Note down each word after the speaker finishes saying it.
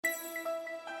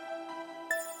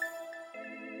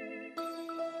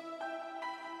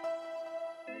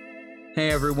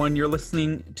Hey everyone, you're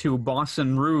listening to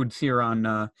Boston Rudes here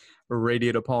on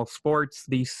Radio DePaul Sports,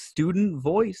 the student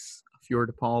voice of your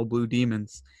DePaul Blue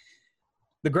Demons,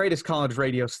 the greatest college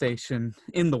radio station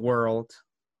in the world,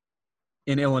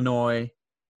 in Illinois,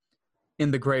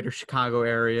 in the greater Chicago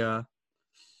area,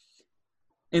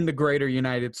 in the greater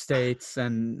United States,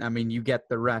 and I mean, you get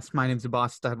the rest. My name's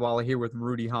Abbas Stadwala here with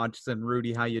Rudy Hodgson.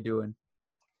 Rudy, how you doing?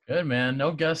 Good, man.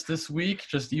 No guest this week.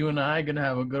 Just you and I going to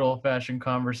have a good old-fashioned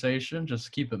conversation.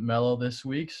 Just keep it mellow this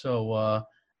week. So,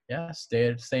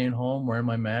 staying home, wearing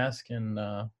my mask, and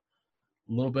a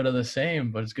little bit of the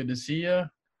same. But it's good to see you.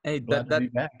 Hey, Glad to be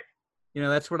back.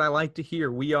 That's what I like to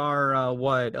hear. We are, a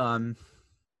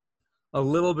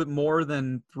little bit more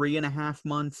than 3.5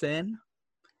 months in,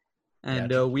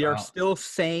 and we are still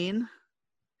sane.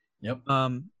 Yep.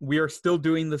 We are still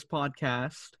doing this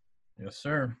podcast. Yes,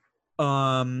 sir.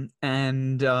 Radio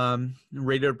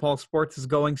DePaul Sports is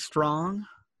going strong.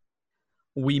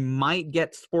 We might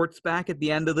get sports back at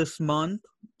the end of this month.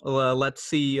 Let's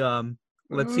see how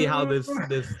this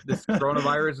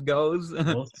coronavirus goes.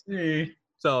 We'll see.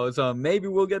 So maybe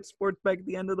we'll get sports back at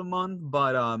the end of the month,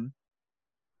 but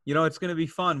it's going to be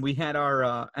fun. We had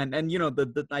our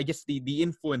I guess the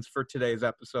influence for today's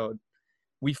episode.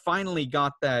 We finally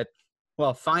got that.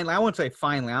 Well, finally, I won't say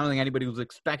finally. I don't think anybody was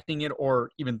expecting it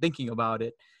or even thinking about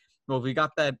it. Well, we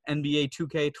got that NBA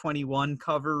 2K21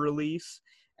 cover release,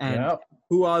 and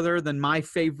Who other than my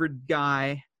favorite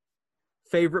guy,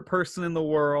 favorite person in the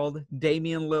world,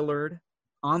 Damian Lillard,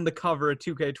 on the cover of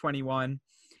 2K21.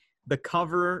 The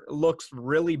cover looks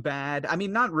really bad. I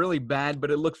mean, not really bad,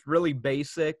 but it looks really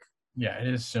basic. Yeah, it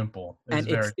is simple. It's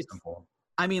very simple.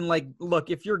 I mean, like, look,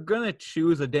 if you're going to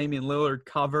choose a Damian Lillard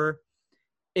cover,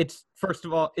 it's, first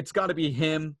of all, it's got to be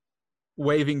him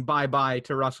waving bye-bye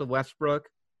to Russell Westbrook.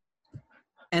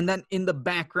 And then in the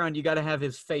background, you got to have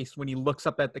his face when he looks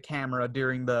up at the camera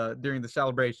during the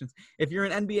celebrations. If you're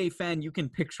an NBA fan, you can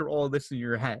picture all this in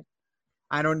your head.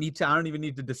 I don't even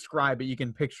need to describe it. You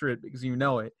can picture it because you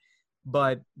know it.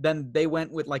 But then they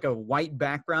went with like a white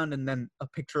background and then a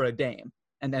picture of Dame.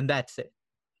 And then that's it.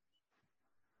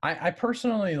 I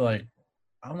personally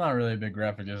I'm not really a big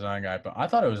graphic design guy, but I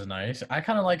thought it was nice. I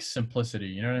kind of like simplicity.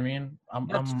 You know what I mean?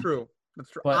 That's true.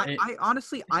 But I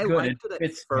honestly liked it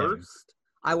at first.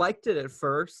 I liked it at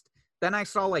first. Then I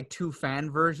saw like 2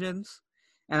 fan versions,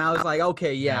 and I was like,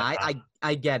 okay, yeah.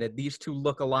 I get it. These 2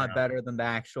 look a lot better than the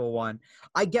actual one.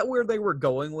 I get where they were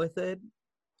going with it,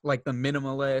 like the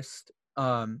minimalist.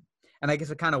 And I guess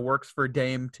it kind of works for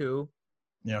Dame too.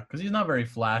 Yeah, because he's not very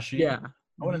flashy. Yeah,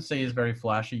 I wouldn't say he's very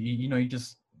flashy.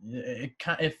 It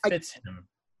fits him.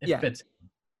 It fits him.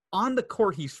 On the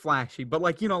court, he's flashy, but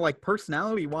like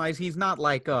personality-wise, he's not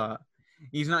like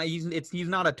he's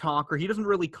not a talker. He doesn't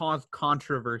really cause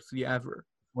controversy ever.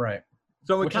 Right.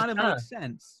 So it kind of makes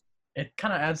sense. It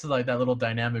kind of adds to like that little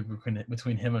dynamic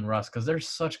between him and Russ, because they're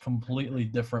such completely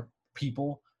different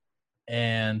people,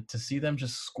 and to see them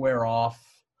just square off,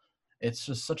 it's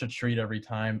just such a treat every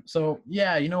time. So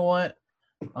yeah, you know what?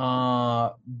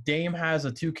 Dame has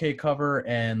a 2K cover,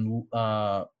 and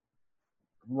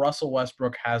Russell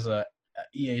Westbrook has a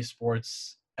EA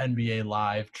Sports NBA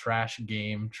Live trash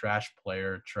game, trash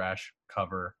player, trash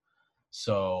cover.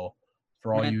 So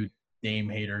for all you Dame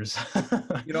haters,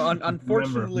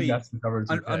 unfortunately,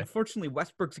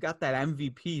 Westbrook's got that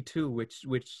MVP too,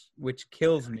 which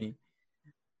kills me.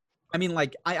 I mean,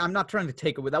 like, I'm not trying to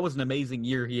take away. That was an amazing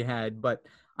year he had, but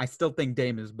I still think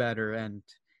Dame is better, and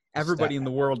everybody in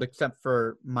the world except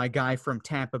for my guy from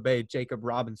Tampa Bay, Jacob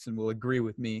Robinson, will agree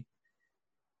with me.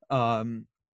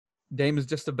 Dame is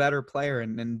just a better player,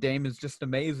 and Dame is just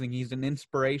amazing. He's an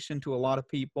inspiration to a lot of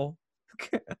people.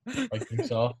 I think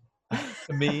so.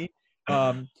 To me.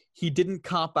 He didn't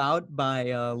cop out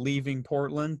by leaving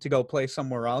Portland to go play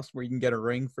somewhere else where you can get a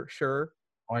ring for sure.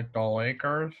 Like the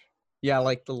Lakers? Yeah,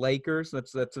 like the Lakers.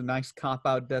 That's a nice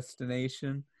cop-out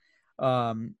destination.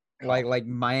 Like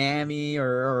Miami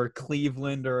or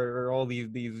Cleveland or all these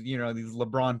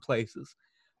LeBron places.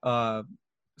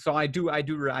 So I do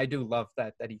love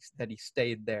that he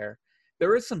stayed there.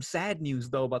 There is some sad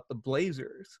news though about the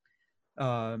Blazers.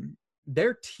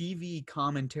 Their TV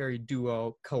commentary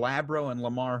duo, Calabro and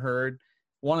Lamar Hurd,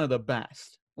 one of the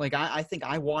best. Like I think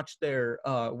I watched their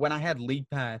when I had League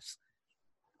Pass,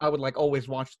 I would like always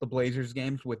watch the Blazers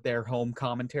games with their home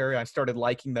commentary. I started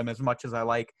liking them as much as I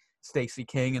like Stacey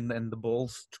King and the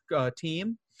Bulls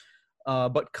team.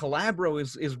 But Calabro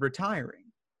is retiring.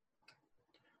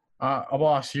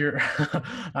 Boss, you're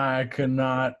I could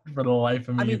not for the life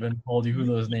of I me mean, even told you who you,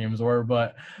 those names were,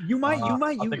 but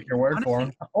I'll take your word for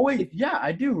honestly, them. Oh wait, if yeah,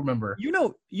 I do remember. you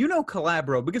know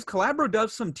Calabro because Calabro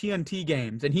does some TNT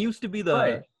games, and Right. he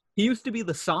used to be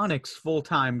the Sonics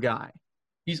full-time guy.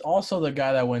 He's also the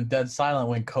guy that went dead silent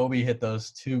when Kobe hit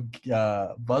those two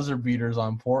buzzer beaters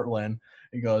on Portland.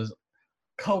 He goes,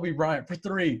 Kobe Bryant for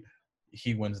 3.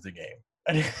 He wins the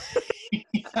game.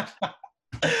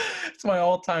 It's my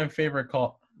all-time favorite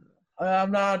call.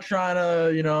 I'm not trying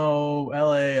to,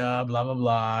 LA, blah, blah,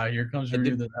 blah. Here comes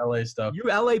review the LA stuff. You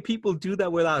LA people do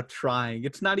that without trying.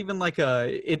 It's not even like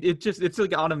it's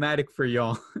like automatic for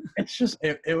y'all. It's just,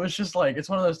 it was just like, it's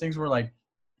one of those things where like,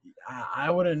 I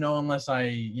wouldn't know unless I,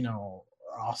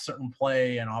 a certain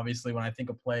play. And obviously when I think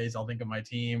of plays, I'll think of my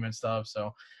team and stuff.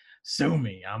 So sue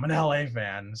me. I'm an LA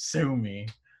fan. Sue me.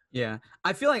 Yeah.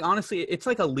 I feel like honestly, it's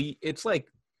like it's like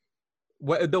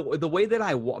the way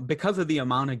that because of the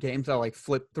amount of games I like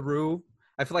flip through,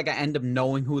 I feel like I end up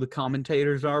knowing who the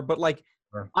commentators are. But like,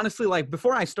 Sure. honestly, like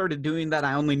before I started doing that,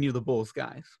 I only knew the Bulls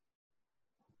guys.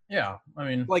 Yeah. I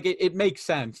mean, Like it makes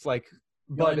sense. Like,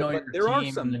 you only know but your there are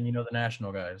team some, and then you know the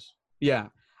national guys. yeah.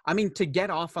 I mean, to get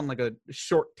off on like a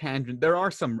short tangent, there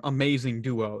are some amazing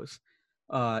duos.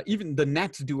 Even the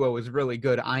Nets duo is really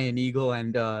good. Ian Eagle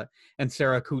and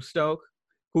Sarah Kustok,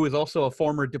 who is also a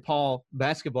former DePaul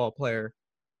basketball player.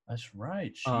 That's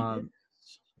right. She is.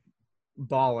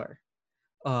 Baller.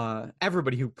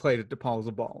 Everybody who played at DePaul is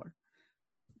a baller.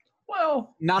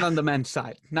 Well, not on the men's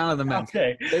side. Not on the men's.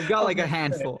 Okay. Side. They've got like a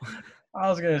handful. I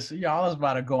was gonna say, I was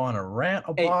about to go on a rant,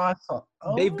 boss. Oh.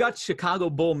 They've got Chicago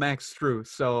Bull Max Strus,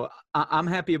 so I'm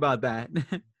happy about that.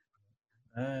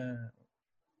 Come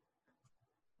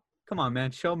on,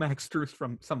 man. Show Max Strus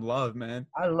some love, man.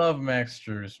 I love Max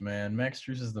Strus, man. Max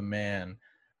Strus is the man.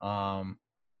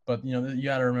 But you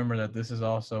got to remember that this is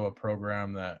also a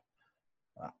program that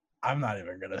I'm not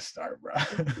even gonna start, bro.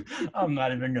 I'm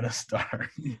not even gonna start.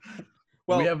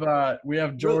 Well, we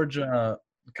have George.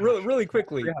 Really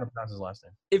quickly. I forgot how to pronounce his last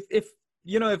name. If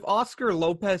Oscar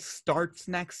Lopez starts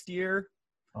next year,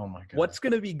 oh my god, what's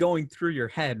gonna be going through your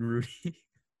head, Rudy?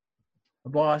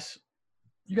 Boss,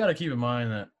 you got to keep in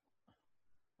mind that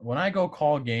when I go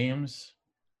call games,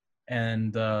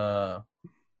 and I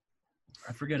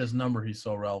forget his number, he's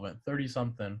so relevant,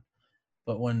 30-something.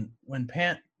 But when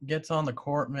Pant gets on the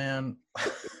court, man,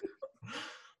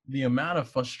 the amount of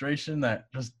frustration that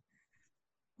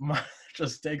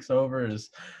just takes over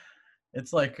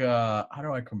it's like how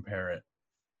do I compare it?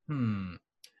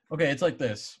 Okay, it's like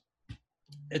this.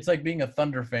 It's like being a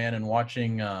Thunder fan and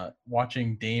watching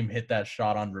Dame hit that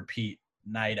shot on repeat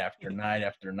night after night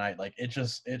after night. Like it's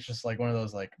just like one of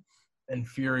those like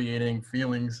infuriating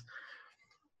feelings.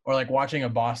 Or like watching a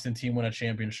Boston team win a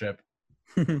championship.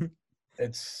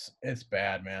 It's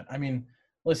bad, man. I mean,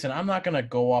 listen, I'm not gonna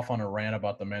go off on a rant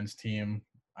about the men's team.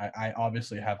 I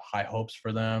obviously have high hopes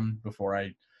for them before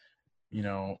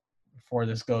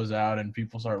this goes out and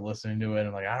people start listening to it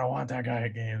and like, I don't want that guy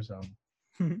at games.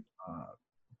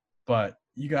 But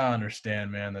you gotta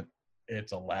understand, man, that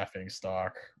it's a laughing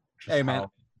stock. Hey, man,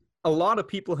 a lot of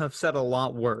people have said a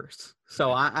lot worse,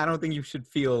 so I don't think you should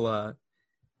feel.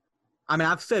 I mean,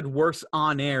 I've said worse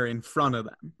on air in front of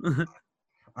them.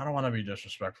 I don't want to be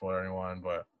disrespectful to anyone,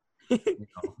 but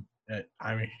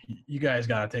I mean, you guys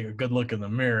got to take a good look in the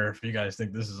mirror if you guys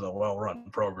think this is a well-run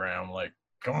program. Like,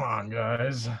 come on,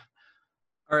 guys.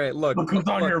 All right, look who's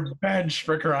on your bench,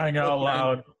 for crying out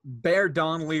loud. Bear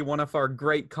Donnelly, one of our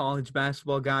great college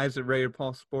basketball guys at Raider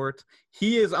Paul Sports,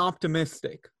 he is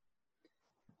optimistic.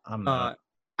 I'm not.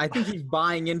 I think he's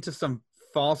buying into some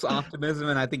false optimism,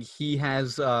 and I think he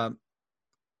has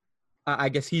I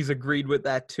guess he's agreed with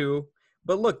that too.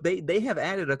 But look, they have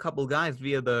added a couple guys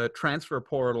via the transfer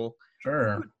portal.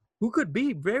 Sure. Who could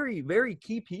be very, very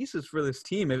key pieces for this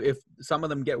team if some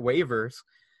of them get waivers.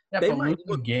 Yeah, but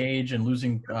losing Gage and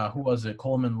losing who was it,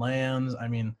 Coleman Lands? I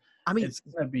mean, it's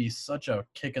going to be such a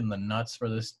kick in the nuts for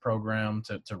this program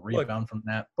to rebound from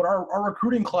that. But our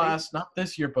recruiting class, not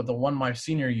this year, but the one my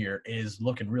senior year, is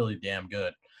looking really damn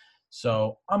good.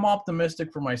 So I'm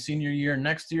optimistic for my senior year.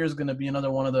 Next year is going to be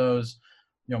another one of those.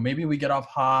 Maybe we get off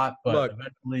hot, but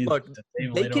eventually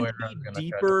they can be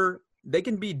deeper. They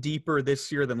can be deeper this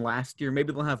year than last year.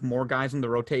 Maybe they'll have more guys in the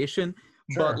rotation.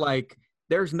 Sure. But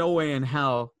there's no way in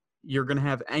hell you're going to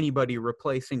have anybody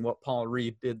replacing what Paul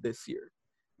Reed did this year,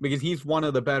 because he's one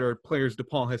of the better players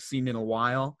DePaul has seen in a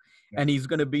while, and he's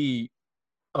going to be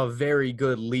a very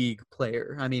good league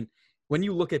player. I mean, when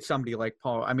you look at somebody like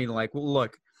Paul, I mean,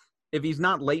 look, if he's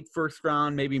not late first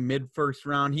round, maybe mid first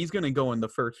round, he's going to go in the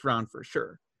first round for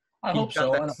sure. I He's hope got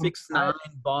so. that 6'9" I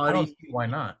don't body. see why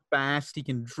not. Fast. He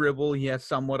can dribble. He has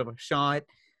somewhat of a shot.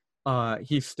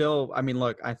 He's still. I mean,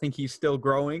 look. I think he's still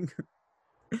growing.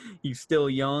 He's still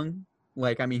young.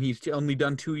 Like, I mean, he's only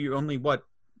done 2 years. Only what,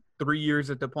 3 years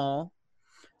at DePaul.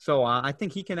 So I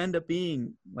think he can end up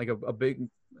being like a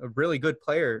really good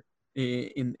player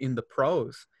in the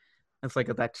pros. It's like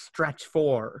that stretch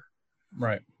four,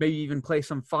 Right. maybe even play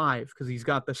some five because he's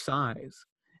got the size.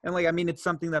 And like, I mean, it's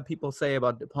something that people say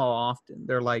about DePaul often.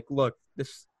 They're like, look,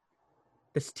 this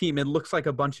team, it looks like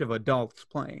a bunch of adults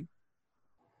playing.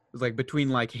 It's like between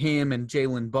like him and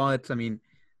Jalen Butts. I mean,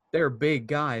 they're big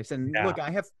guys. And Yeah. look,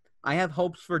 I have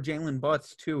hopes for Jalen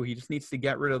Butts too. He just needs to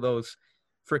get rid of those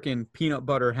freaking peanut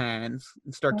butter hands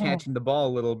and start catching the ball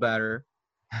a little better.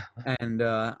 And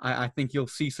I think you'll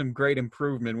see some great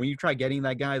improvement when you try getting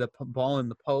that guy the ball in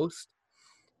the post.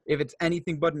 If it's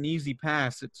anything but an easy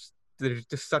pass, there's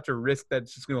just such a risk that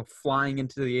it's just going to go flying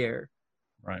into the air.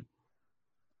 Right.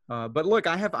 But look,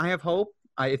 I have hope.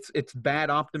 It's bad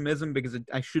optimism because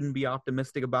I shouldn't be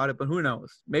optimistic about it. But who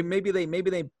knows? Maybe they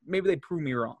prove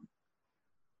me wrong.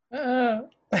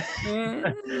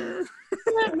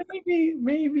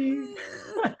 Maybe.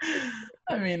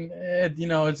 I mean,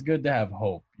 it's good to have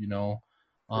hope,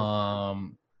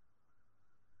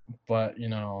 but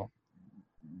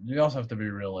you also have to be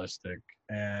realistic.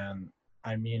 And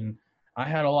I mean, I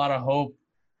had a lot of hope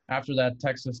after that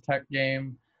Texas Tech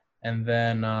game, and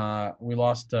then we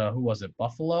lost to, who was it,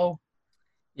 Buffalo?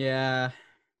 Yeah.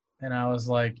 And I was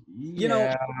like,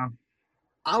 yeah.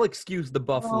 I'll excuse the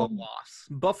Buffalo loss.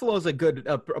 Buffalo's a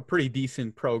pretty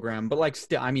decent program, but like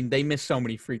still, I mean, they missed so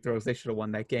many free throws. They should have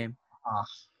won that game.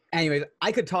 Anyways,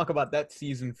 I could talk about that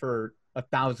season for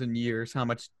 1,000 years, how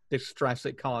much distress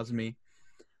it caused me.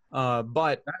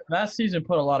 But that season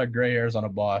put a lot of gray hairs on a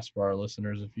boss for our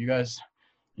listeners. If you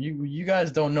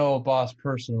guys don't know a boss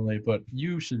personally, but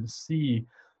you should see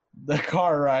the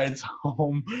car rides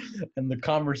home and the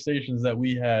conversations that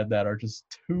we had that are just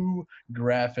too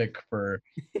graphic for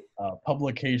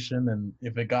publication. And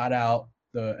if it got out,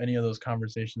 any of those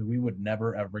conversations, we would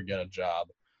never ever get a job.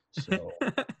 So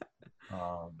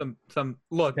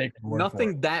look,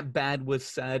 nothing that bad was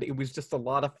said. It was just a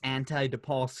lot of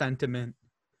anti-DePaul sentiment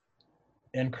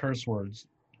and curse words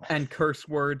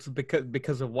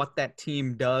because of what that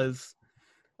team does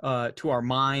to our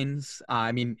minds.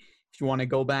 I mean, if you want to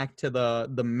go back to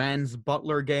the men's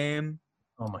Butler game,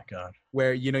 oh my God,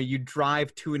 where you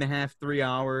drive 2.5, 3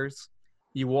 hours,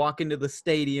 you walk into the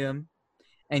stadium,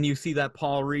 and you see that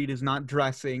Paul Reed is not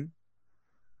dressing,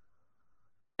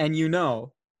 and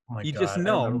oh my you God, just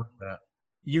know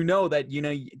that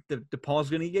DePaul's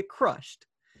going to get crushed,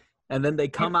 and then they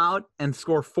come out and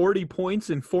score 40 points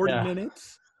in 40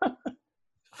 minutes.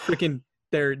 Freaking.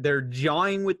 They're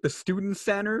jawing with the student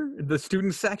section,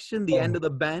 the end of the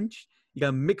bench. You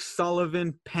got Mick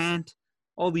Sullivan, Pant,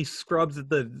 all these scrubs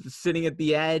sitting at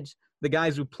the edge, the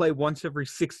guys who play once every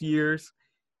 6 years,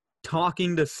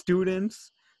 talking to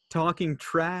students, talking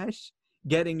trash,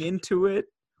 getting into it.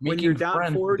 When you're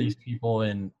down 40, these people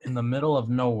in the middle of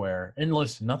nowhere. And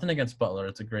listen, nothing against Butler,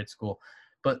 it's a great school,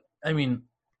 but I mean,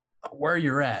 where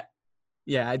you're at.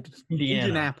 Yeah,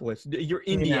 Indianapolis. You're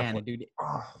Indiana, dude.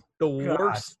 Oh, the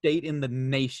worst state in the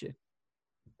nation.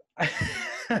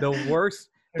 The worst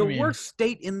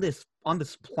state on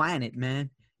this planet,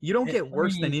 man. You don't get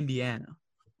worse than Indiana.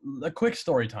 A quick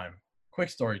story time.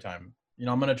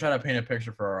 I'm going to try to paint a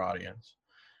picture for our audience.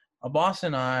 A boss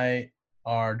and I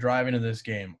are driving to this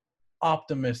game,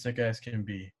 optimistic as can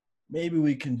be. Maybe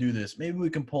we can do this. Maybe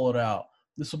we can pull it out.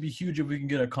 This will be huge if we can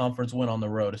get a conference win on the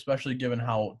road, especially given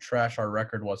how trash our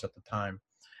record was at the time.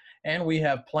 And we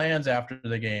have plans after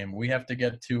the game. We have to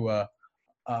get to a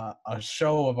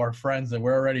show of our friends, and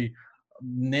we're already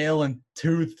nail and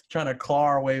tooth trying to claw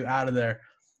our way out of there.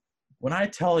 When I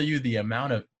tell you the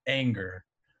amount of anger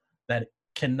that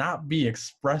cannot be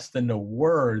expressed into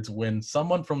words when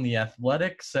someone from the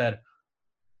Athletic said,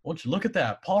 "Won't you look at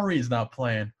that? Paul Reed's not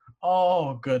playing."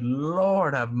 Oh, good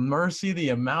Lord, have mercy, the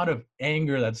amount of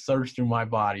anger that surged through my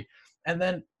body. And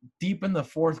then deep in the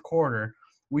fourth quarter,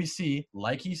 we see,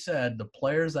 like he said, the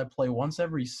players that play once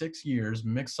every 6 years,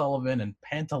 Mick Sullivan and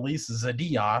Pantelis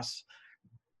Zadias,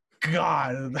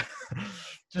 God,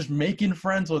 just making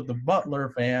friends with the Butler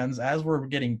fans as we're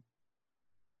getting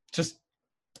just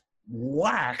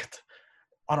whacked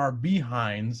on our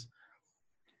behinds.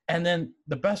 And then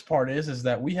the best part is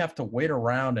that we have to wait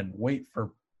around and wait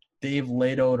for Dave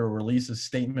Leto to release a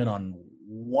statement on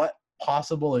what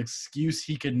possible excuse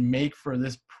he could make for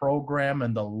this program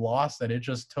and the loss that it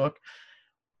just took.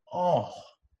 Oh,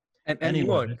 and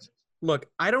look,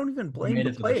 I don't even blame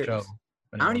the players.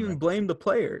 If I don't anyone even knows. blame the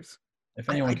players. If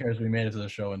I, anyone I cares, we made it to the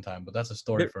show in time, but that's a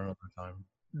story there, for another time.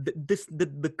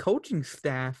 the coaching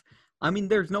staff. I mean,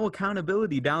 there's no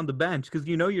accountability down the bench because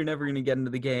you're never going to get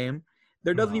into the game.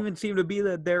 There doesn't No. even seem to be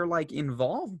that they're like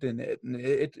involved in it, and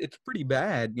it's pretty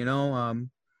bad,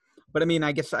 But I mean,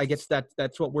 I guess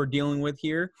that's what we're dealing with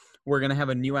here. We're gonna have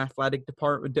a new athletic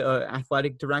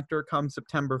director come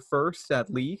September 1st at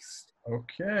least.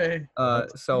 Okay. Uh,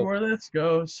 Let's see so where this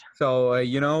goes.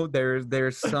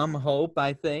 there's some hope,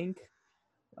 I think.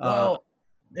 Uh, Well,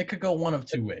 it could go one of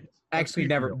two ways. Let's actually, be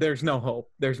never. real. There's no hope.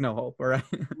 There's no hope. All right.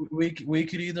 We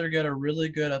could either get a really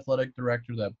good athletic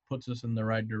director that puts us in the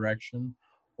right direction,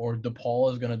 or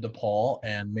DePaul is going to DePaul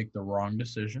and make the wrong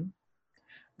decision,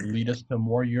 lead us to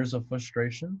more years of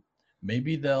frustration.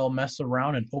 Maybe they'll mess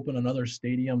around and open another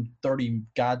stadium 30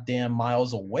 goddamn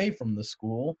miles away from the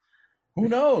school. Who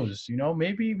knows?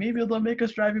 Maybe they'll make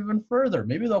us drive even further.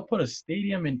 Maybe they'll put a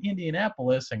stadium in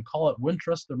Indianapolis and call it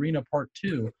Wintrust Arena Part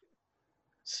 2.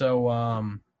 So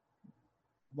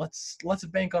let's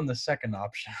bank on the second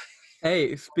option. Hey,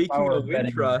 If I were a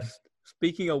betting man.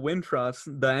 Speaking of Wintrust,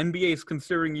 the NBA is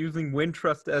considering using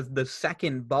Wintrust as the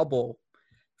second bubble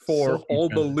for So all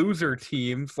the expensive. loser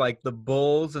teams like the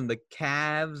Bulls and the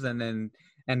Cavs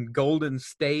and Golden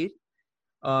State,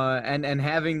 and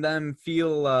having them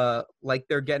feel like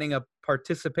they're getting a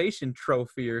participation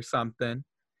trophy or something.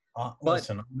 But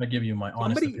Listen, I'm gonna give you my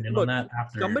honest somebody opinion on look, that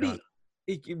after you're done.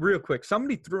 somebody real quick,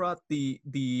 somebody threw out the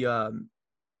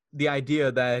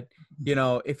idea that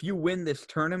if you win this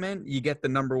tournament, you get the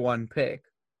number one pick.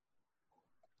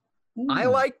 I Ooh.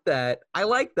 like that.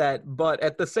 But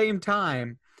at the same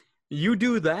time, you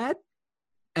do that,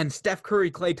 and Steph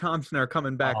Curry, Klay Thompson are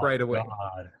coming back Oh right away.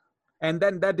 God, And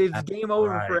then that is that's game over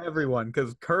right. for everyone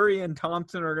because Curry and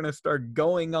Thompson are going to start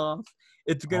going off.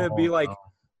 It's going to be Oh like no.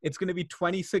 it's going to be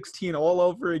 2016 all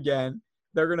over again.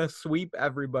 They're going to sweep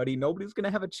everybody. Nobody's going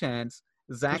to have a chance.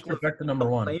 Who's Zach LaVine protected number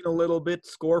one? complain a little bit,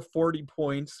 score 40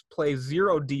 points, play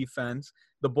zero defense.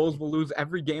 The Bulls will lose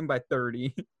every game by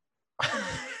 30.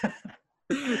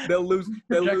 They'll lose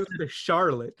to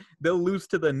Charlotte. They'll lose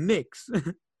to the Knicks.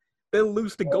 They'll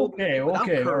lose to Golden Okay, State without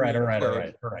okay, all Curry right, all and right, all Klay.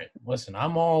 right, all right. Listen,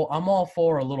 I'm all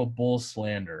for a little bull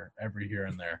slander every here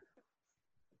and there.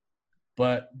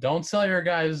 But don't sell your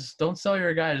guys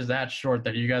that short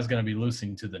that you guys gonna be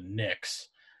losing to the Knicks.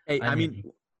 Hey, I I mean,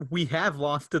 mean, we have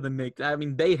lost to the Knicks. I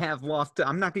mean, they have lost to.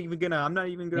 I'm not even you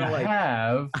gonna like.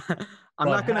 have, I'm but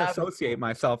not gonna have associate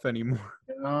myself anymore.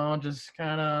 just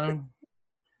kind of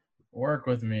work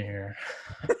with me here.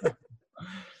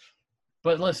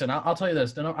 But listen, I'll tell you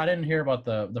this. I didn't hear about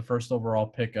the first overall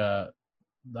pick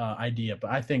idea,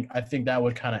 but I think that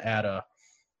would kind of add a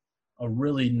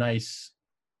really nice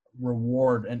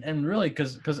reward and really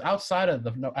because outside of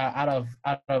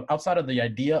outside of the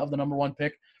idea of the number one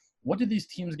pick, what do these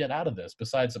teams get out of this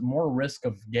besides more risk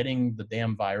of getting the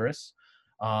damn virus,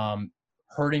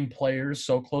 hurting players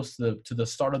so close to the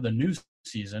start of the new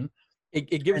season?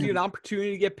 It gives And you an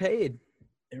opportunity to get paid.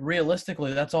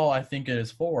 realistically, that's all I think it is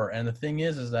for. And the thing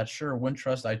is that sure,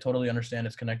 Wintrust, I totally understand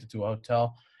it's connected to a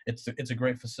hotel. It's a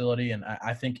great facility, and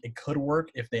I think it could work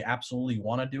if they absolutely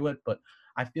want to do it. But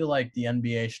I feel like the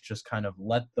NBA should just kind of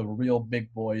let the real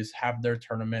big boys have their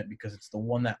tournament because it's the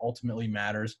one that ultimately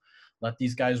matters. Let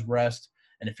these guys rest.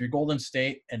 And if you're Golden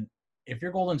State,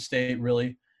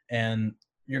 really, and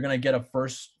you're gonna get a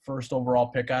first overall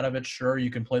pick out of it, sure, you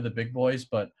can play the big boys.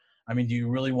 But I mean, do you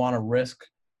really want to risk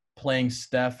playing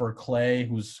Steph or Klay,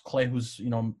 who's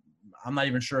I'm not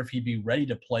even sure if he'd be ready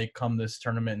to play come this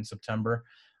tournament in September.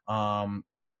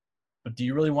 But do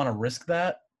you really want to risk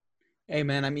that? Hey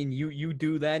man, I mean, you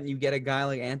do that, and you get a guy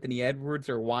like Anthony Edwards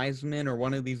or Wiseman or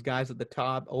one of these guys at the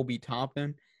top, Obi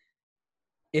Toppin.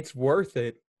 It's worth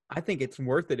it. I think it's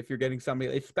worth it if you're getting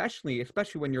somebody,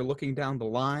 especially when you're looking down the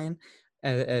line,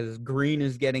 as Green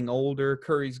is getting older,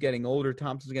 Curry's getting older,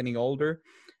 Thompson's getting older.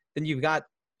 Then you've got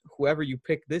whoever you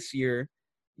pick this year.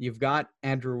 You've got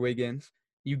Andrew Wiggins.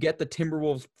 You get the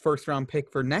Timberwolves first round pick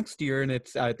for next year, and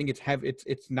I think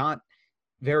it's not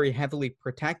very heavily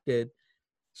protected.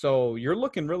 So you're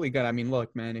looking really good. I mean,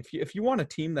 look, man, if you want a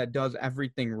team that does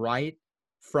everything right,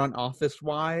 front office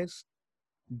wise,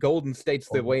 Golden State's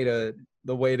the way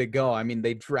to go. I mean,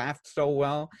 they draft so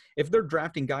well. If they're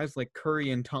drafting guys like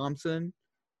Curry and Thompson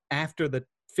after the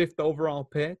 5th overall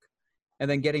pick, and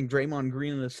then getting Draymond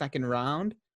Green in the second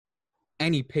round,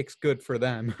 any pick's good for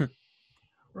them.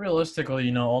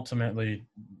 Realistically, ultimately,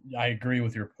 I agree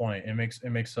with your point. It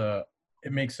makes a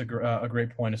great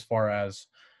point as far as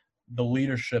the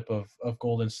leadership of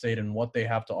Golden State and what they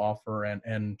have to offer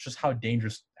and just how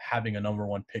dangerous having a number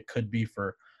one pick could be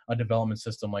for a development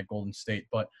system like Golden State.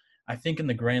 But I think in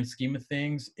the grand scheme of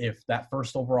things, if that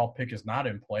first overall pick is not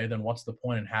in play, then what's the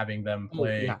point in having them Oh,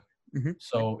 play? yeah. Mhm.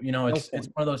 So, No it's point.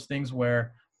 one of those things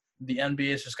where the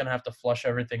NBA is just going to have to flush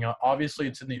everything out. Obviously,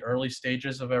 it's in the early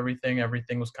stages of everything.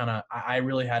 Everything was kind of, I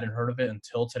really hadn't heard of it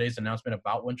until today's announcement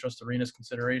about Wintrust Arena's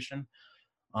consideration.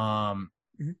 Mhm.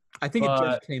 I think it just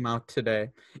But came out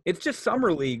today. It's just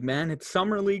summer league, man. It's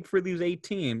summer league for these 8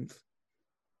 teams.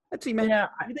 Let's see, man. yeah,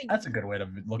 You think that's a good way to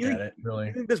look you at think it, you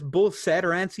really. think this bull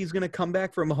Satoransky's gonna come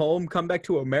back from home, come back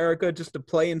to America just to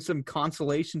play in some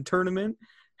consolation tournament?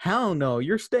 Hell no.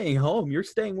 You're staying home. You're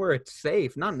staying where it's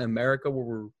safe, not in America where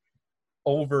we're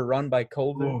overrun by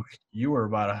COVID. Ooh, you were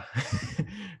about to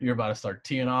you're about to start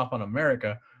teeing off on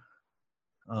America.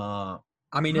 Uh,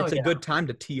 I mean, no, it's a yeah. good time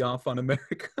to tee off on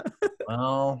America.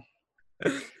 Well,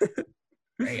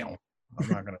 damn, I'm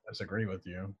not gonna disagree with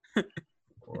you.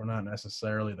 We're not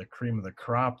necessarily the cream of the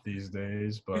crop these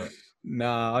days, but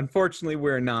No, unfortunately,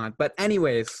 we're not. But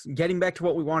anyways, getting back to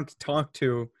what we wanted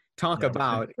to talk yeah,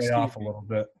 about. way Excuse off a me. little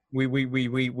bit. We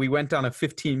went on a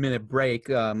 15-minute break.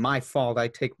 My fault. I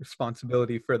take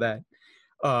responsibility for that.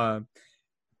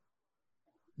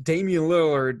 Damian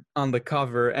Lillard on the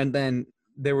cover, and then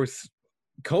there was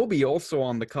Kobe also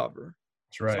on the cover.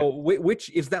 That's right. So which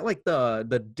is that like the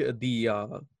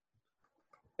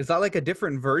is that like a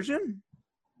different version?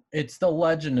 It's the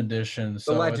Legend Edition. The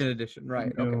So Legend Edition,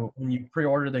 right? Okay. when you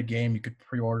pre-order the game, you could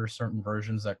pre-order certain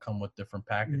versions that come with different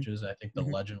Mm-hmm. packages. I think the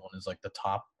Legend one is like the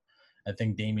top. I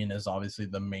think Damien is obviously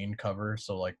the main cover,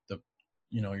 so like the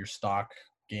your stock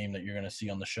game that you're gonna see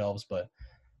on the shelves. But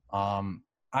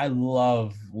I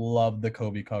love the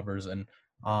Kobe covers, and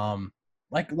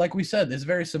like we said, it's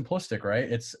very simplistic, right?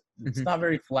 It's not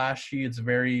very flashy. It's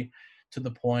very to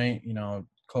the point.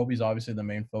 Kobe's obviously the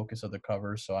main focus of the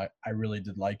cover, so I really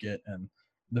did like it, and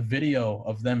the video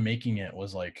of them making it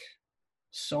was like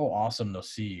so awesome to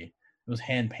see. It was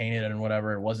hand painted and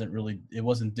whatever. It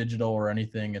wasn't digital or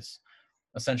anything. It's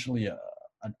essentially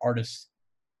an artist,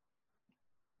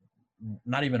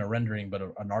 not even a rendering, but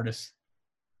an artist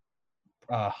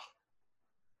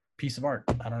piece of art.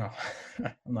 I don't know.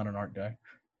 I'm not an art guy.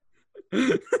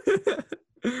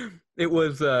 It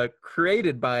was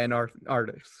created by an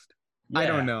artist. Yeah. I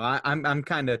don't know. I'm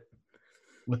kind of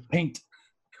with paint.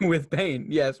 With paint,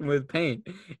 yes, with paint.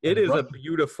 It's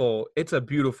a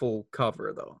beautiful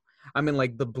cover though. I mean,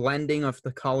 like the blending of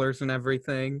the colors and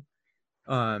everything,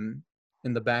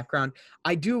 in the background.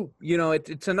 I do,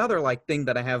 it's another like thing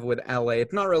that I have with LA.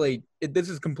 It's not really. This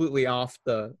is completely off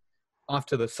to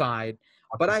the side,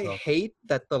 but I hate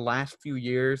that the last few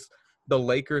years the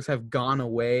Lakers have gone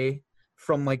away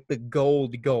from like the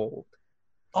gold.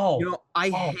 Oh, I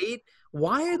hate.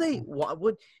 Why are they?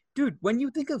 Dude, when you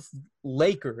think of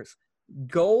Lakers,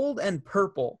 gold and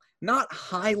purple, not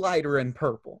highlighter and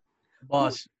purple.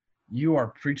 Boss, you are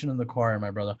preaching in the choir,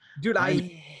 my brother. Dude, I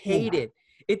hate it.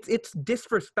 It's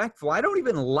disrespectful. I don't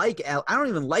even like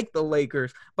the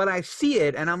Lakers, but I see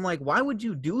it and I'm like, why would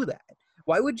you do that?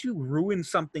 Why would you ruin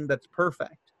something that's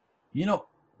perfect?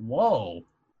 Whoa.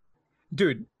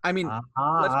 Dude, I mean, let's be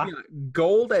honest,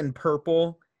 gold and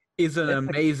purple is an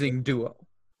amazing duo.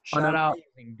 Shout out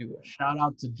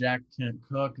to Jack Kent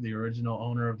Cook, the original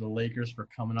owner of the Lakers, for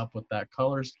coming up with that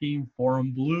color scheme.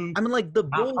 Forum blue. I mean, like the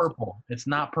Bulls, purple. It's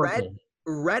not purple.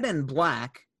 Red and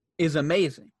black is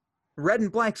amazing. Red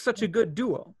and black's such a good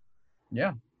duo.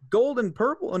 Yeah. Gold and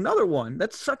purple, another one.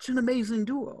 That's such an amazing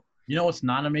duo. You know what's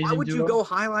not an amazing duo? Why would you go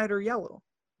highlighter yellow?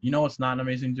 You know what's not an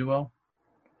amazing duo?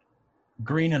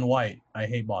 Green and white. I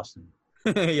hate Boston.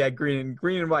 Yeah, green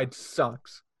and white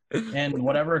sucks. And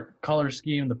whatever color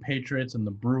scheme the Patriots and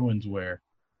the Bruins wear,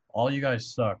 all you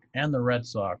guys suck. And the Red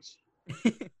Sox.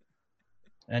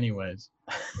 Anyways.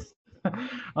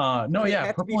 No, yeah. It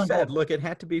had to be said. Look, it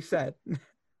had to be said.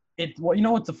 Well, you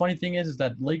know what the funny thing is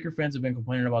that Laker fans have been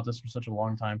complaining about this for such a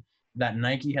long time, that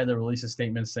Nike had to release a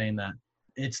statement saying that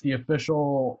it's the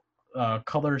official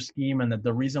color scheme and that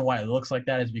the reason why it looks like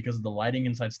that is because of the lighting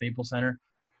inside Staples Center.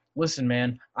 Listen,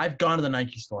 man, I've gone to the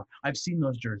Nike store. I've seen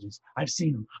those jerseys. I've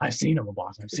seen them,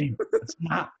 boss. I've seen them. It's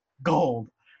not gold.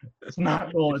 It's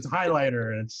not gold. It's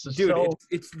highlighter. And it's just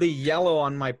it's the yellow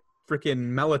on my freaking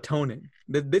melatonin.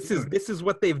 This is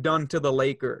what they've done to the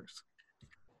Lakers.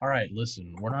 All right,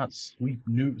 listen, we're not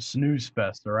snooze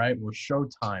fest, all right? We're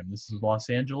Showtime. This is Los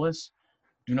Angeles.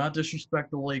 Do not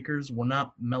disrespect the Lakers. We're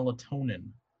not melatonin.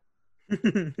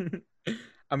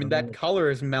 I mean, that color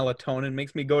is melatonin.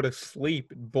 Makes me go to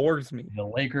sleep. It bores me. The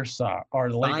Lakers suck.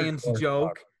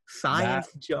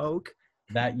 Science joke.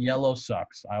 That yellow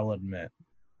sucks, I'll admit.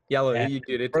 Yellow, and you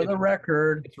did. For the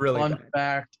record, it's really fun bad.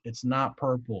 fact, it's not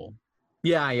purple.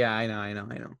 Yeah, I know.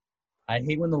 I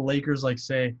hate when the Lakers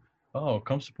say, oh,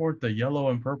 come support the yellow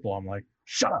and purple. I'm like,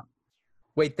 shut up.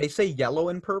 Wait, they say yellow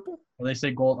and purple? Or they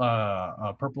say gold,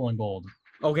 purple and gold.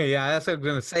 Okay, yeah, that's what I was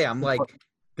gonna say. I'm like,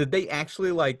 did they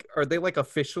actually like? Are they like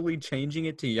officially changing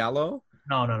it to yellow?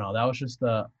 No. That was just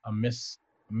a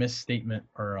misstatement,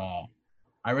 or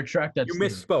I retract that You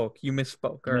statement. misspoke. You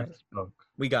misspoke. All right, Misspoke.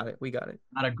 we got it. We got it.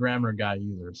 Not a grammar guy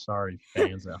either. Sorry,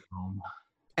 fans at home.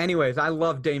 Anyways, I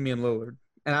love Damian Lillard,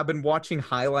 and I've been watching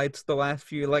highlights the last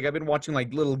few. Like I've been watching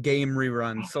like little game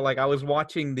reruns. So like I was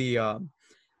watching the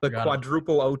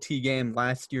quadruple OT game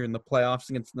last year in the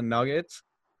playoffs against the Nuggets.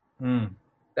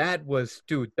 That was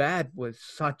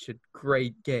such a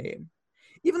great game.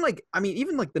 Even like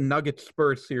the Nuggets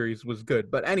Spurs series was good.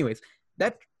 But anyways,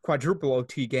 that quadruple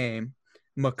OT game,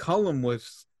 McCollum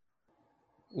was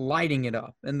lighting it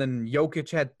up. And then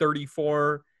Jokic had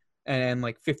 34 and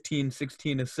like 15,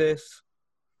 16 assists.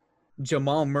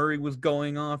 Jamal Murray was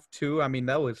going off too. I mean,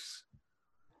 that was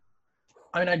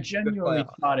I genuinely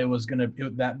thought it was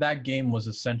that game was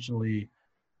essentially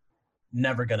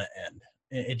never gonna end.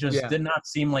 It just did not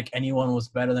seem like anyone was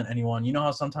better than anyone. You know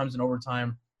how sometimes in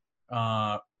overtime,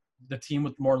 the team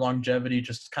with more longevity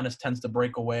just kind of tends to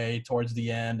break away towards the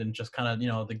end, and just kind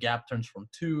of, the gap turns from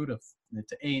 2 to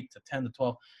 8 to 10 to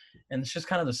 12, and it's just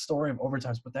kind of the story of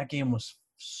overtimes. But that game was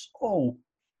so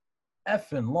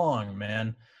effing long,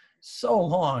 man. So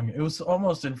long. It was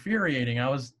almost infuriating.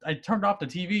 I turned off the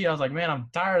TV. I was like, man, I'm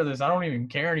tired of this. I don't even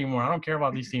care anymore. I don't care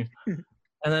about these teams.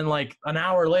 And then like an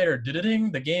hour later,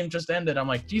 the game just ended. I'm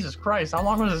like, Jesus Christ, how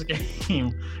long was this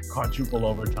game? Quadruple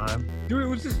overtime. Dude, it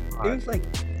was like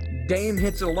Dame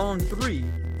hits a long 3.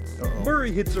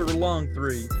 Murray hits a long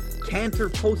 3. Cantor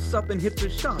posts up and hits a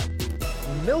shot.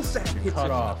 Millsap hits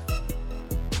cut a off. shot.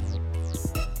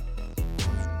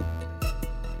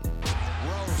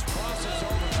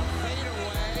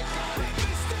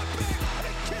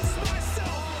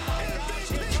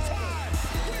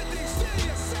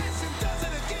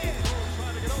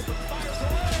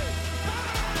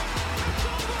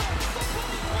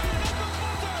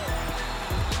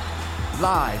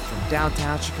 Live from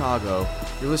downtown Chicago,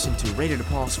 you're listening to Radio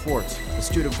DePaul Sports, the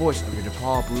student voice of your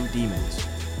DePaul Blue Demons.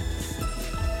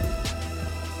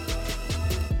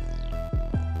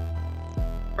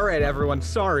 All right, everyone.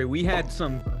 Sorry, we had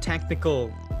some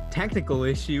technical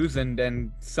issues,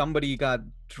 and somebody got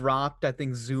dropped. I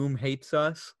think Zoom hates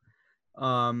us.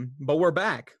 But we're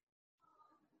back.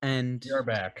 And you're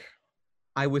back.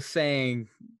 I was saying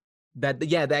that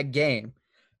that game.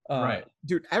 Right,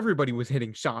 dude. Everybody was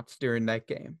hitting shots during that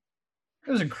game.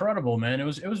 It was incredible, man. It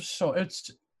was so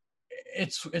it's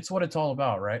what it's all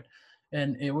about, right?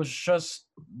 And it was just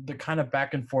the kind of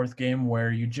back and forth game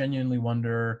where you genuinely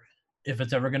wonder if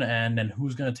it's ever going to end and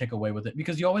who's going to take away with it,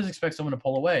 because you always expect someone to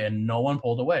pull away, and no one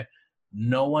pulled away.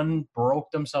 No one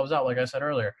broke themselves out, like I said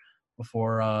earlier,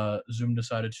 before Zoom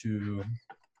decided to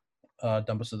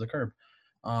dump us to the curb.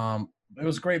 It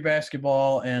was great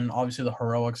basketball, and obviously the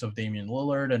heroics of Damian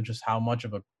Lillard and just how much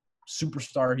of a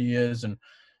superstar he is, and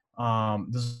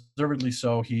deservedly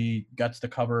so. He gets the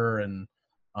cover, and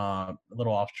a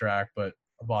little off track, but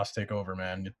boss, take over,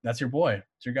 man. That's your boy.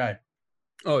 It's your guy.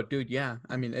 Oh, dude, yeah.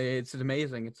 I mean, it's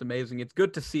amazing. It's amazing. It's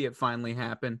good to see it finally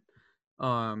happen.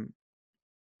 I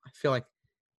feel like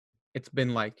it's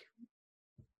been like,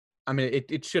 I mean,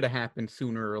 it should have happened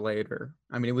sooner or later.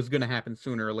 I mean, it was going to happen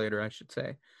sooner or later, I should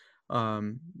say.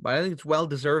 But I think it's well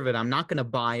deserved. I'm not going to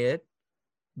buy it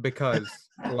because,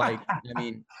 like, I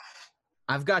mean,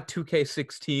 I've got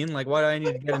 2K16. Like, what do I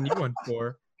need to get a new one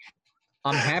for?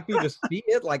 I'm happy to see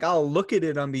it. Like, I'll look at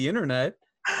it on the internet.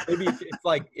 Maybe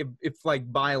if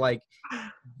by like,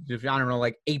 if I don't know,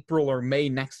 like April or May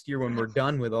next year when we're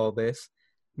done with all this,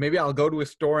 maybe I'll go to a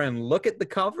store and look at the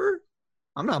cover.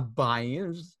 I'm not buying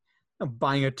it. I'm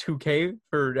buying a 2K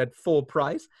at full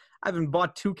price. I haven't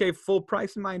bought 2K full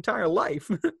price in my entire life.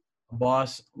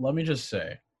 Boss, let me just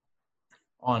say,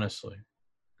 honestly,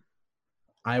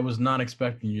 I was not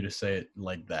expecting you to say it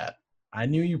like that. I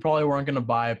knew you probably weren't going to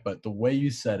buy it, but the way you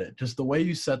said it, just the way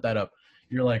you set that up,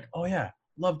 you're like, oh yeah,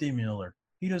 love Damian Lillard.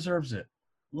 He deserves it.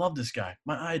 Love this guy,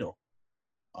 my idol.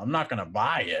 I'm not going to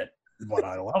buy it, but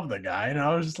I love the guy. And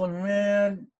I was just like,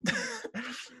 man,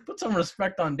 put some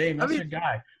respect on Dame. That's your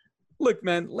guy. Look,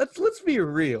 man, let's be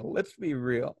real. Let's be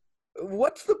real.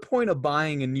 What's the point of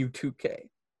buying a new 2K?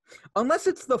 Unless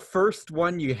it's the first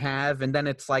one you have, and then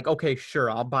it's like, okay, sure,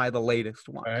 I'll buy the latest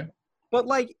one. Okay. But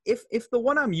like, if the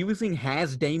one I'm using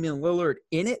has Damian Lillard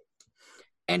in it,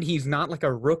 and he's not like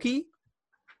a rookie,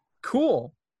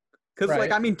 cool. Because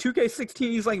like, I mean, 2K16,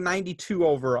 he's like 92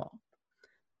 overall.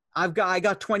 I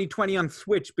got 2020 on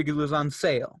Switch because it was on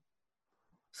sale.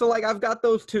 So like, I've got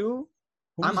those two.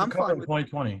 I'm fine with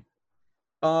 2020.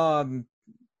 Giannis?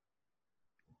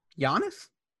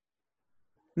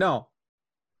 No.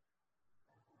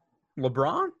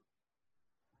 LeBron?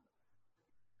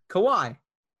 Kawhi?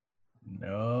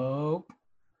 Nope.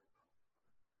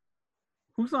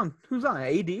 Who's on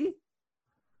AD?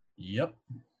 Yep.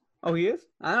 Oh, he is?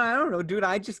 I don't know, dude.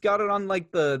 I just got it on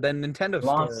like the Nintendo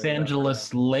store. Los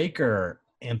Angeles Laker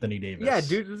Anthony Davis. Yeah,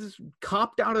 dude, this is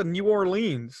copped out of New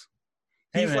Orleans.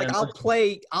 Hey, He's man,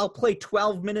 like, I'll play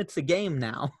 12 minutes a game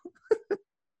now.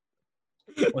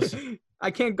 Listen,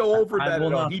 I can't go over that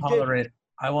at all.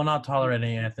 I will not tolerate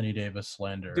any Anthony Davis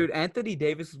slander. Dude, Anthony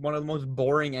Davis is one of the most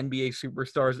boring NBA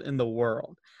superstars in the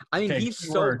world. I mean, Okay, he's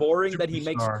so keyword, boring that he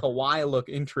makes superstar. Kawhi look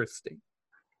interesting.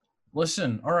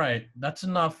 Listen, all right, that's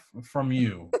enough from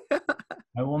you.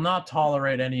 I will not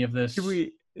tolerate any of this.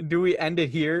 Do we end it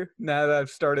here now that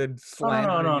I've started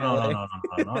slandering No.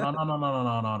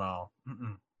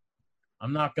 Mm-mm.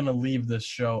 I'm not gonna leave this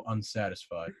show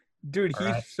unsatisfied. Dude, All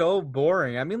he's right. so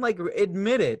boring. I mean, like,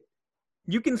 admit it.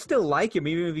 You can still like him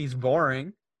even if he's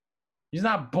boring. He's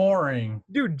not boring.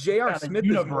 Dude, J.R. got a Smith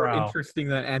is more unibrow. interesting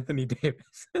than Anthony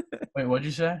Davis. Wait, what'd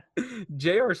you say?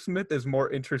 J.R. Smith is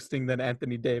more interesting than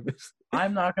Anthony Davis.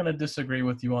 I'm not gonna disagree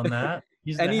with you on that. And the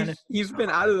he's Hennessy been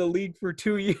guy. out of the league for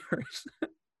 2 years.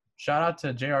 Shout out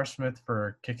to J.R. Smith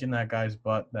for kicking that guy's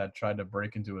butt that tried to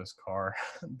break into his car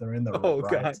during the Oh,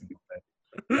 riots.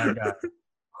 That guy.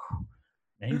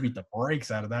 Man, he beat the brakes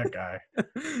out of that guy.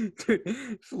 Dude,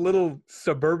 this little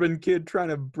suburban kid trying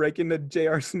to break into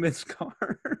J.R. Smith's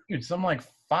car. Dude, some like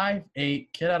 5'8"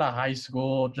 kid out of high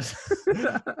school just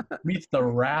meets the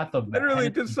wrath of the Literally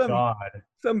Hennessy just some- god.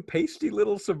 Some pasty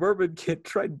little suburban kid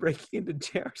tried breaking into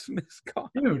J.R. Smith's car.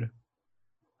 Dude.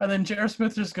 And then J.R.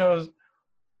 Smith just goes,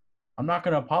 I'm not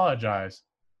going to apologize.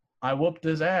 I whooped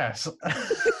his ass.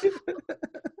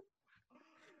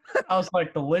 I was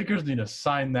like, the Lakers need to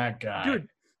sign that guy. Dude,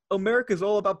 America's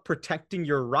all about protecting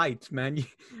your rights, man.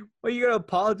 Well, you gotta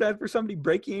apologize for somebody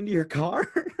breaking into your car?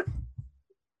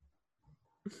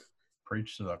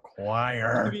 Preach to the I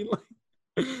choir. mean,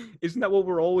 like, isn't that what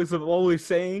we're always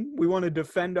saying? We want to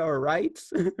defend our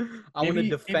rights. I want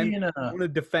to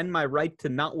defend my right to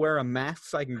not wear a mask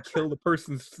so I can kill the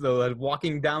person that's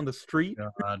walking down the street.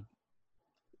 God.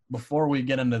 Before we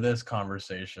get into this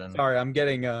conversation, Sorry, I'm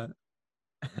getting off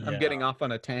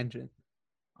on a tangent.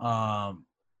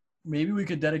 maybe we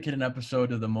could dedicate an episode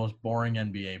to the most boring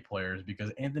NBA players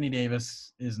because Anthony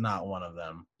Davis is not one of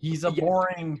them. He's a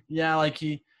boring,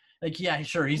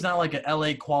 sure. He's not like an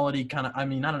LA quality kind of, I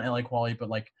mean, not an LA quality, but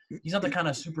like, he's not the kind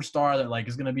of superstar that like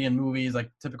is going to be in movies, like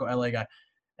typical LA guy.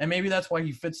 And maybe that's why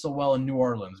he fits so well in New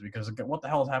Orleans, because what the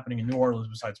hell is happening in New Orleans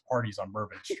besides parties on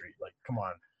Bourbon Street? Like, come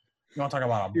on. You want to talk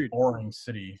about a boring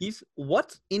city.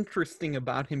 What's interesting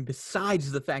about him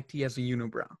besides the fact he has a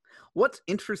unibrow? What's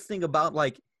interesting about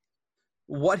like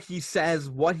what he says,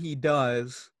 what he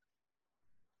does?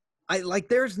 I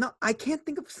can't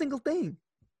think of a single thing.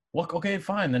 Well, okay,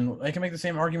 fine. Then I can make the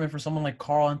same argument for someone like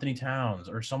Karl Anthony Towns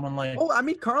or someone like. Oh, I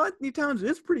mean, Karl Anthony Towns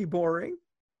is pretty boring.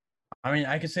 I mean,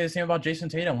 I could say the same about Jason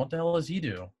Tatum. What the hell does he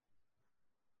do?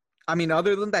 I mean,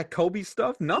 other than that Kobe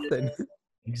stuff, nothing.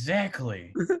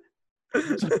 Exactly.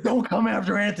 So don't come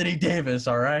after Anthony Davis,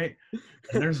 all right?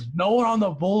 There's no one on the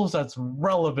Bulls that's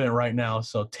relevant right now,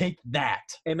 so take that.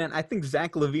 Hey, man, I think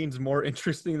Zach LaVine's more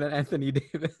interesting than Anthony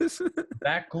Davis.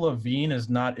 Zach LaVine is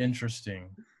not interesting.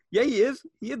 Yeah, he is.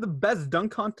 He had the best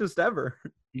dunk contest ever.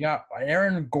 Yeah,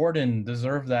 Aaron Gordon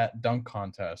deserved that dunk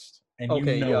contest, and you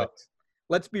know it.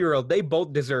 Let's be real. They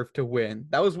both deserve to win.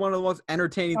 That was one of the most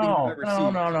entertaining things I've ever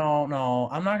seen. No.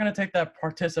 I'm not going to take that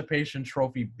participation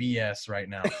trophy BS right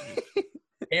now.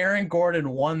 Aaron Gordon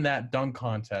won that dunk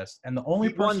contest, and the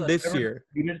only person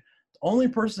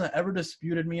that ever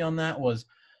disputed me on that was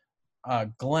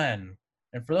Glenn.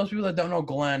 And for those people that don't know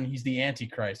Glenn, he's the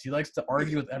Antichrist. He likes to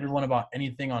argue with everyone about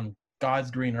anything on God's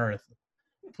green earth.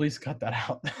 Please cut that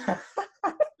out.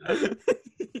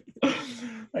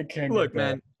 I can't. Look,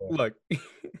 man. Look.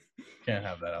 Can't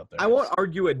have that out there. I won't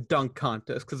argue a dunk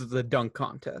contest because it's a dunk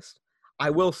contest. I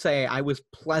will say I was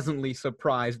pleasantly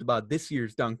surprised about this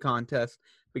year's dunk contest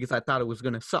because I thought it was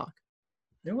going to suck.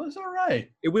 It was all right.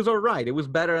 It was all right. It was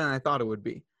better than I thought it would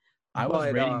be. I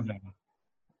was rating them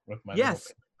with my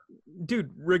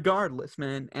dude, regardless,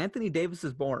 man, Anthony Davis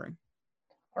is boring.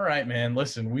 All right, man.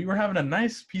 Listen, we were having a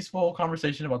nice, peaceful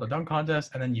conversation about the dunk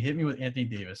contest, and then you hit me with Anthony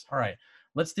Davis. All right,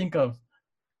 let's think of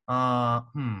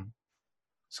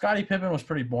Scottie Pippen was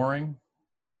pretty boring.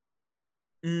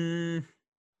 You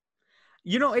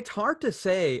know, it's hard to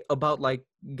say about like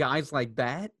guys like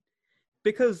that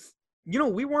because, you know,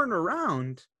 we weren't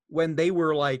around when they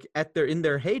were like in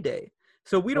their heyday.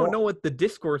 So we don't Well- know what the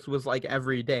discourse was like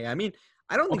every day. I mean,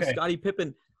 I don't think Okay.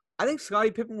 I think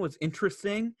Scottie Pippen was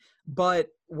interesting, but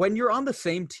when you're on the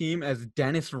same team as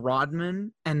Dennis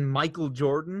Rodman and Michael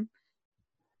Jordan,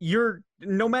 you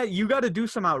got to do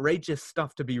some outrageous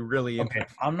stuff to be really Okay,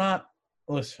 interesting. I'm not.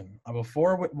 Listen,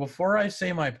 before I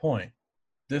say my point,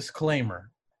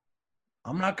 disclaimer: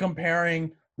 I'm not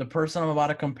comparing the person I'm about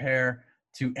to compare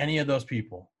to any of those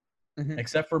people, Mhm.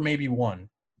 except for maybe one.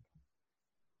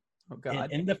 Oh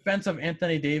God. In defense of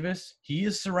Anthony Davis, he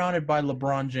is surrounded by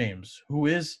LeBron James, who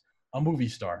is a movie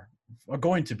star, or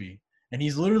going to be, and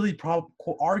he's literally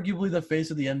arguably the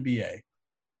face of the NBA.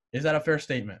 Is that a fair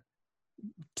statement?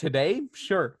 Today,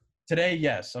 sure. Today,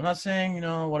 yes. I'm not saying,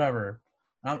 whatever.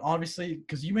 Obviously,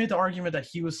 because you made the argument that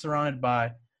he was surrounded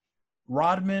by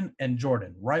Rodman and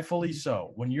Jordan, rightfully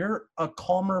so. When you're a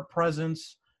calmer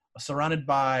presence surrounded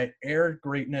by air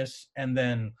greatness and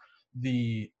then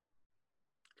the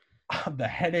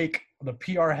headache, the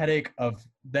PR headache of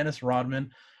Dennis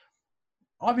Rodman,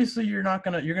 obviously you're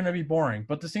gonna be boring.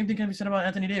 But the same thing can be said about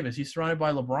Anthony Davis. He's surrounded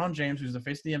by LeBron James, who's the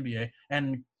face of the NBA,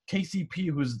 and KCP,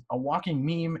 who's a walking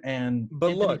meme, and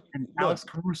But look, Alex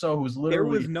Caruso, who's there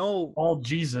literally was no all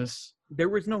Jesus.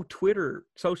 Twitter,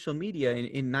 social media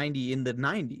in the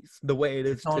 90s the way it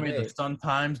is Telling me today. the Sun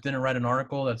Times didn't write an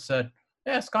article that said,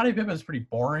 "Yeah, Scottie Pippen's pretty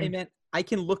boring." Hey man, I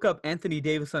can look up Anthony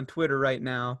Davis on Twitter right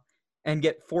now and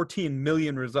get 14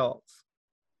 million results.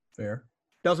 Fair.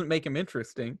 Doesn't make him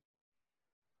interesting,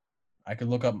 I could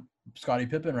look up Scottie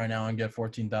Pippen right now and get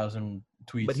 14,000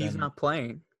 tweets. but he's and not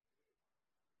playing.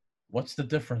 What's the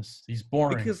difference? He's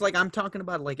boring. Because I'm talking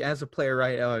about as a player,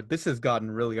 right? This has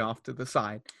gotten really off to the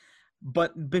side.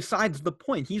 But besides the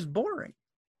point, he's boring.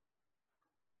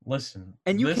 Listen,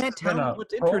 And you this can't has been tell a me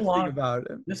what's interesting prolonged- about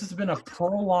him. This has been a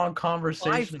prolonged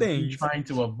conversation of me things. trying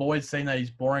to avoid saying that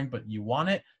he's boring, but you want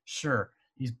it? Sure,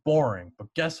 he's boring. But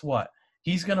guess what?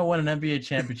 He's going to win an NBA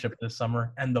championship this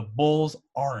summer, and the Bulls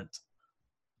aren't.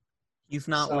 He's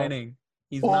not So- winning.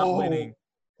 He's not winning.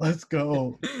 Let's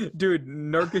go. Dude,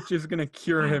 Nurkic is going to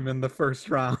cure him in the first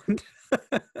round.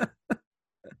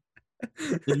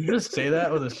 Did you just say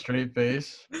that with a straight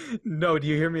face? No, do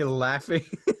you hear me laughing?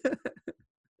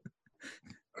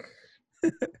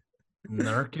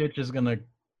 Nurkic is going to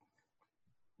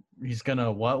 – he's going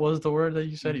to – what was the word that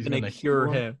you said? He's going going to to cure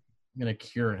him. Going to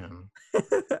cure him.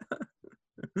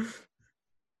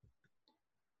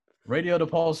 Radio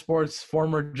DePaul Sports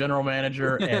former general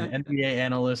manager and NBA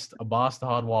analyst Abbas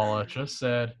Tahadwala just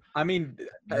said, I mean,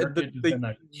 Nurkic is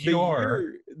gonna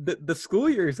cure. the school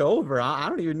year is over. I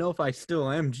don't even know if I still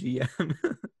am GM.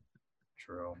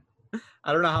 True.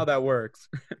 I don't know how that works.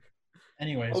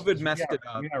 Anyways, COVID messed it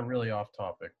up. We got really off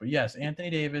topic. But yes,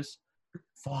 Anthony Davis,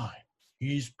 fine.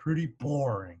 He's pretty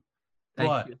boring. Thank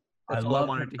But you. I That's all I love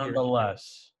wanted him to hear.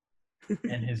 nonetheless.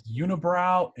 And his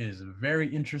unibrow is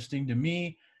very interesting to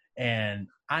me. And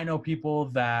I know people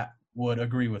that would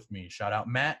agree with me. Shout out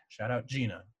Matt. Shout out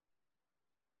Gina.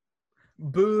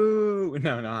 Boo!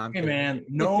 No, I'm Hey, kidding. man,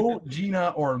 no Gina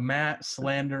or Matt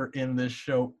slander in this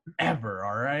show ever,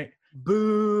 all right?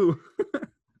 Boo!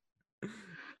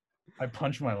 I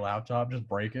punch my laptop, just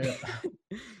break it.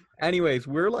 Anyways,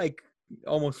 we're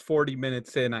almost 40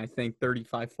 minutes in, I think,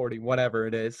 35, 40, whatever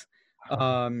it is.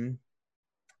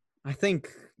 I think,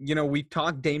 we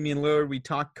talked Damian Lillard, we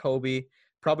talked Kobe,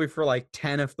 probably for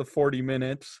 10 of the 40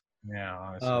 minutes. Yeah,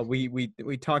 honestly.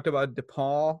 We talked about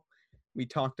DePaul. We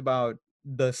talked about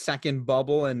the second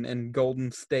bubble and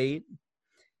Golden State.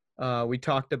 We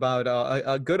talked about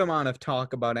a good amount of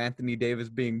talk about Anthony Davis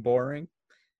being boring.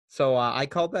 So I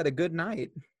called that a good night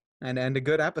and a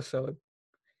good episode.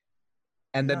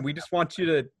 And then we just want you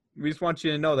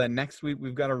to know that next week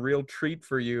we've got a real treat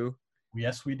for you.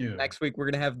 Yes, we do. Next week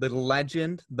we're gonna have the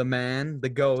legend, the man, the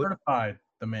GOAT, Certified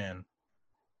the man.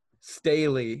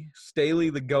 Staley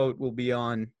the GOAT will be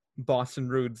on Boston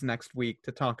Rudes next week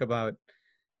to talk about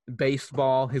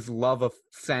baseball, his love of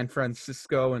San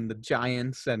Francisco and the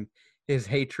Giants, and his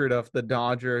hatred of the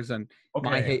Dodgers and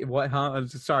my hate. What? Huh?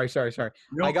 Sorry.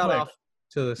 I got off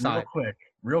to the side.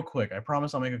 Real quick. I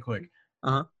promise I'll make it quick.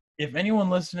 Uh-huh. If anyone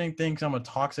listening thinks I'm a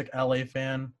toxic LA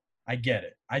fan, I get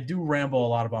it. I do ramble a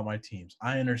lot about my teams.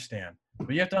 I understand.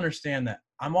 But you have to understand that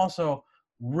I'm also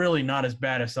really not as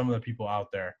bad as some of the people out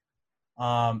there,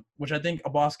 which I think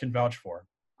Abbas can vouch for.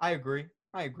 I agree.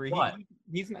 But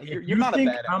He's not. if You're you not a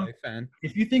think bad LA fan.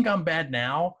 If you think I'm bad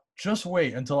now, just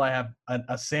wait until I have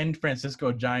a San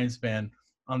Francisco Giants fan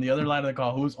on the other line of the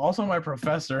call, who's also my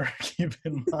professor. Keep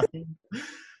in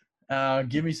mind.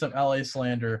 Give me some LA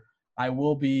slander. I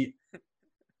will be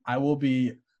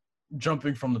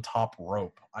jumping from the top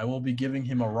rope. I will be giving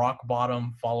him a rock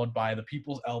bottom followed by the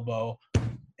people's elbow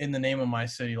in the name of my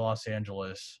city, Los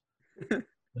Angeles. The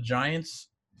Giants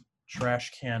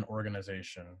trash can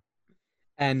organization.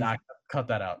 And Cut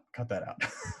that out. Cut that out.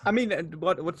 I mean,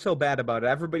 what's so bad about it?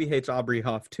 Everybody hates Aubrey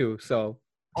Huff too. So.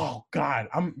 Oh God,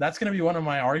 that's gonna be one of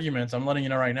my arguments. I'm letting you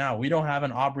know right now. We don't have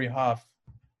an Aubrey Huff,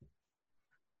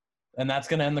 and that's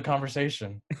gonna end the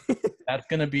conversation. That's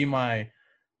gonna be my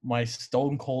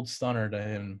stone cold stunner to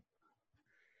him.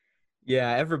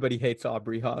 Yeah, everybody hates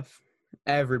Aubrey Huff.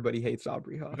 Everybody hates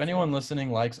Aubrey Huff. If anyone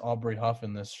listening likes Aubrey Huff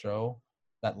in this show,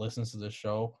 that listens to this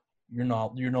show, you're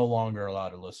no longer allowed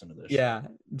to listen to this. Yeah,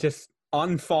 just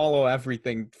unfollow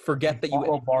everything. Forget that you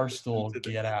follow Barstool.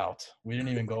 Get out. We didn't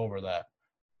even go over that.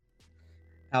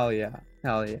 Hell yeah.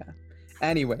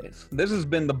 Anyways, this has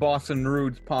been the Boston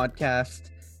Rudes podcast,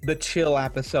 the chill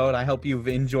episode. I hope you've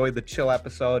enjoyed the chill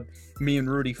episode. Me and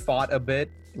Rudy fought a bit.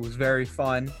 It was very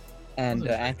fun. And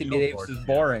Anthony Davis is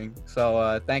boring.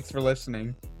 So thanks for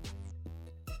listening.